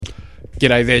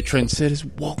G'day there, trendsetters.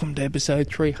 Welcome to episode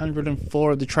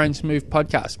 304 of the Train Smooth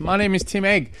podcast. My name is Tim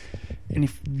Egg, and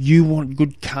if you want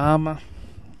good karma,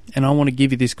 and I want to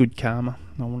give you this good karma,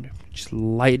 I want to just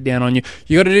lay it down on you,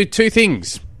 you got to do two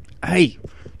things. A, you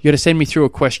got to send me through a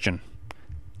question.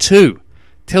 2,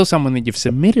 tell someone that you've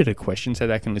submitted a question so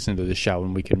they can listen to the show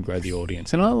and we can grow the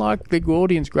audience. And I like the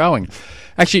audience growing.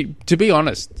 Actually, to be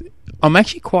honest, I'm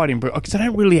actually quite impressed because I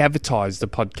don't really advertise the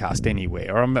podcast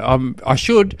anywhere. I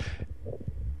should,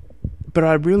 but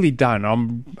I really don't.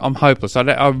 I'm hopeless.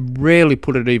 I rarely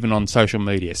put it even on social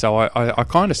media, so I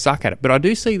kind of suck at it. But I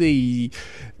do see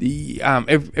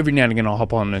every now and again I'll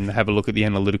hop on and have a look at the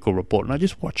analytical report, and I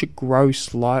just watch it grow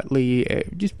slightly.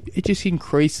 It just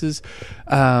increases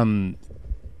naturally,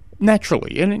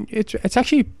 and it's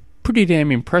actually pretty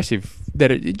damn impressive that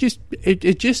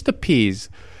it just appears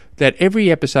that every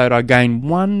episode I gain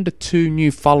 1 to 2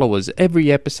 new followers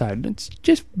every episode. It's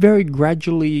just very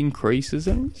gradually increases,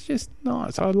 and it's just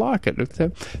nice. I like it. So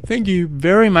thank you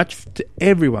very much to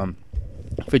everyone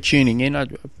for tuning in.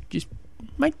 It just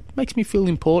makes me feel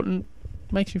important,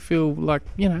 makes me feel like,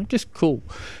 just cool.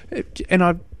 And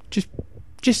I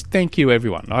just thank you,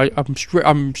 everyone.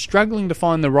 I'm struggling to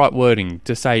find the right wording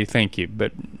to say thank you,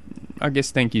 but I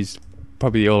guess thank you's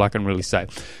probably all I can really say.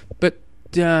 But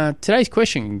today's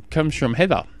question comes from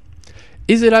Heather.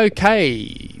 Is it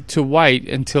okay to wait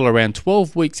until around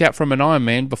 12 weeks out from an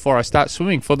Ironman before I start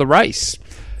swimming for the race?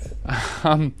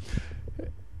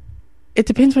 It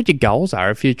depends what your goals are.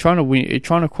 If you're trying to win, you're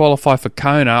trying to qualify for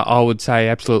Kona, I would say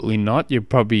absolutely not. You're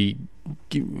probably,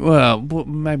 well,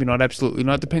 maybe not absolutely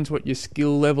not. It depends what your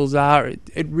skill levels are.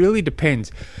 It really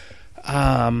depends.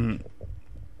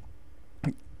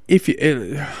 If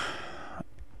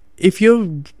your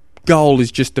goal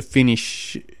is just to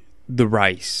finish the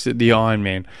race, the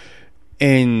Ironman,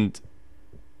 and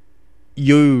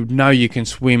you know you can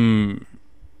swim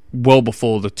well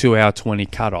before the 2-hour 20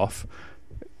 cutoff,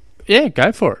 yeah,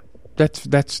 go for it.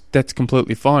 That's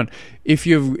completely fine. If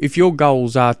your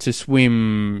goals are to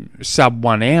swim sub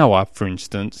 1 hour, for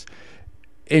instance,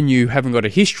 and you haven't got a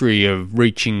history of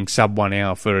reaching sub 1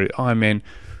 hour for Ironman,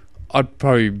 I'd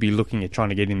probably be looking at trying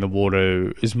to get in the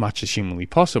water as much as humanly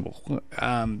possible.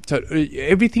 So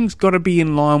everything's got to be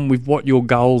in line with what your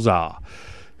goals are.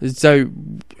 So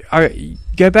I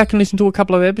go back and listen to a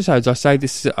couple of episodes.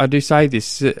 I do say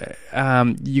this.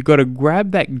 You got to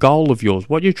grab that goal of yours,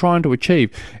 what you're trying to achieve,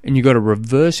 and you got to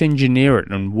reverse engineer it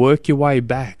and work your way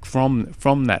back from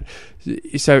that.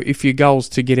 So if your goal's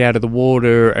to get out of the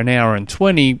water an hour and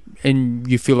 20, and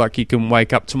you feel like you can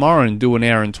wake up tomorrow and do an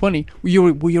hour and 20,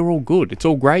 you're all good. It's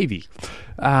all gravy.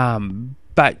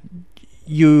 But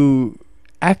your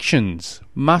actions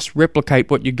must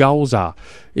replicate what your goals are.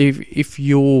 If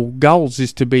your goals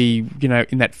is to be,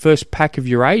 in that first pack of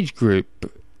your age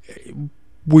group,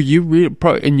 will you really?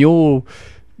 And you're,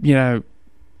 you're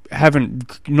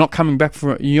not coming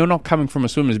from a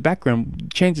swimmer's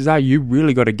background, chances are you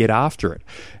really got to get after it,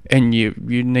 and you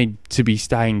need to be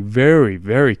staying very,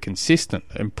 very consistent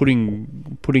and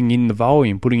putting in the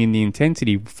volume, putting in the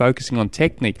intensity, focusing on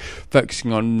technique,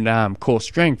 focusing on core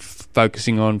strength,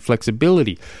 focusing on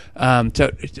flexibility.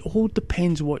 So it all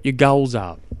depends what your goals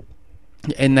are,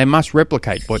 and they must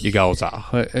replicate what your goals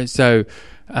are. So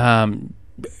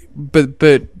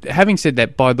But having said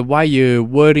that, by the way you're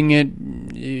wording it,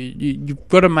 you've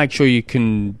got to make sure you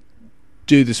can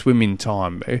do the swim in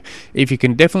time. If you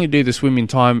can definitely do the swim in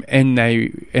time and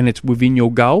it's within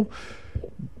your goal,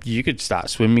 you could start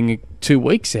swimming 2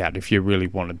 weeks out if you really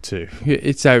wanted to.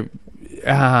 It's as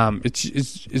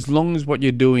long as what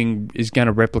you're doing is going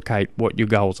to replicate what your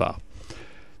goals are.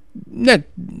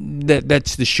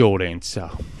 That's the short answer.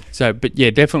 So, but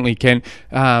yeah, definitely can.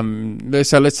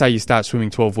 So let's say you start swimming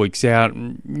 12 weeks out,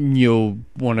 and you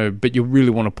really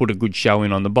want to put a good show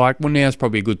in on the bike. Well, now's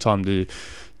probably a good time to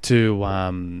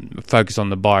focus on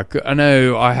the bike. I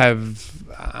know I have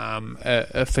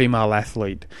a female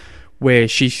athlete where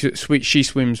she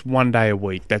swims 1 day a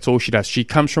week. That's all she does. She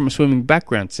comes from a swimming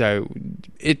background, so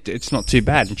it's not too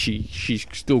bad, and she's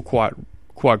still quite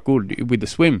good with the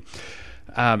swim.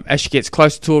 As she gets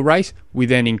closer to a race, we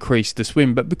then increase the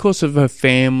swim. But because of her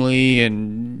family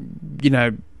and,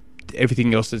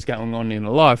 everything else that's going on in her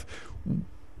life,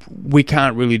 we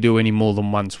can't really do any more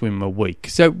than 1 swim a week.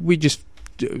 So we just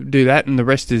do that, and the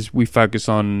rest is we focus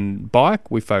on bike,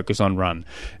 we focus on run.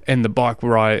 And the bike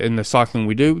ride and the cycling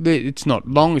we do, it's not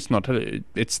long, it's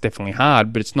definitely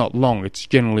hard, but it's not long. It's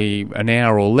generally an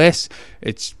hour or less.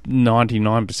 It's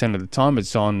 99% of the time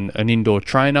it's on an indoor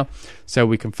trainer, so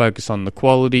we can focus on the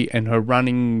quality. And her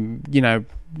running,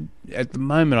 at the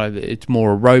moment it's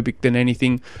more aerobic than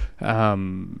anything, but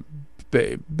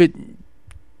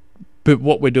But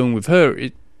what we're doing with her,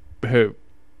 her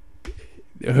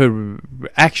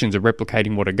actions are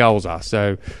replicating what her goals are.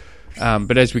 So,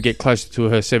 but as we get closer to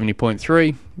her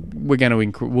 70.3, we're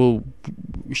going to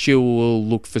she'll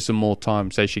look for some more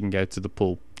time so she can go to the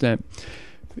pool.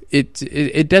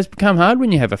 It does become hard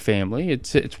when you have a family.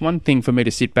 It's one thing for me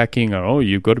to sit back here and go, oh,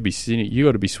 you got to be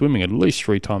swimming at least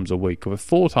 3 times a week or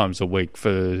 4 times a week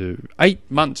for 8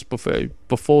 months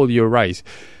before your race.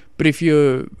 But if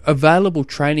your available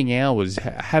training hours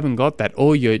haven't got that,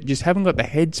 or you just haven't got the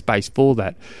headspace for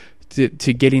that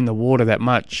to get in the water that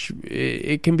much,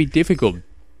 it can be difficult.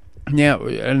 Now,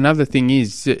 another thing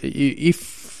is,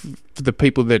 if the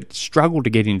people that struggle to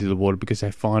get into the water because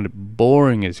they find it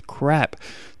boring as crap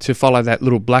to follow that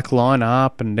little black line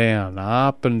up and down,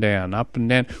 up and down, up and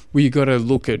down, well, you got to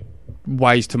look at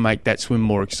ways to make that swim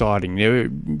more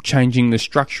exciting. Changing the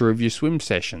structure of your swim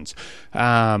sessions.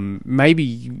 Maybe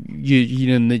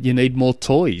you need more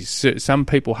toys. Some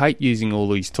people hate using all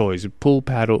these toys: pool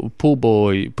buoys,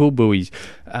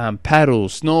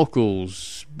 paddles,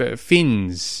 snorkels,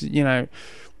 fins.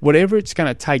 Whatever it's going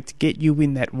to take to get you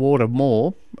in that water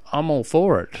more, I'm all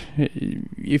for it.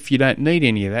 If you don't need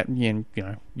any of that,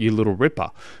 you little ripper,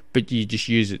 but you just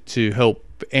use it to help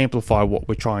amplify what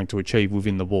we're trying to achieve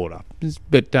within the water.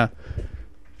 But but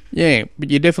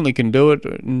you definitely can do it.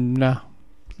 And,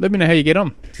 let me know how you get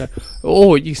on.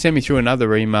 Or you can send me through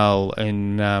another email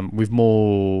and with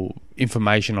more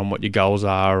information on what your goals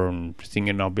are and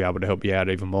thinking I'll be able to help you out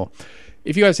even more.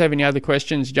 If you guys have any other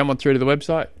questions, jump on through to the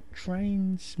website,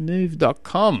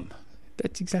 trainsmooth.com.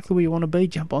 That's exactly where you want to be.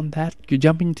 Jump on that.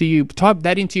 Type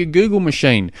that into your Google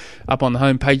machine. Up on the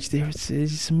homepage there, it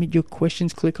says submit your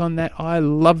questions. Click on that. I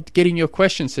loved getting your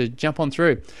questions, so jump on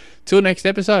through. Till next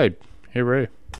episode. Hooroo.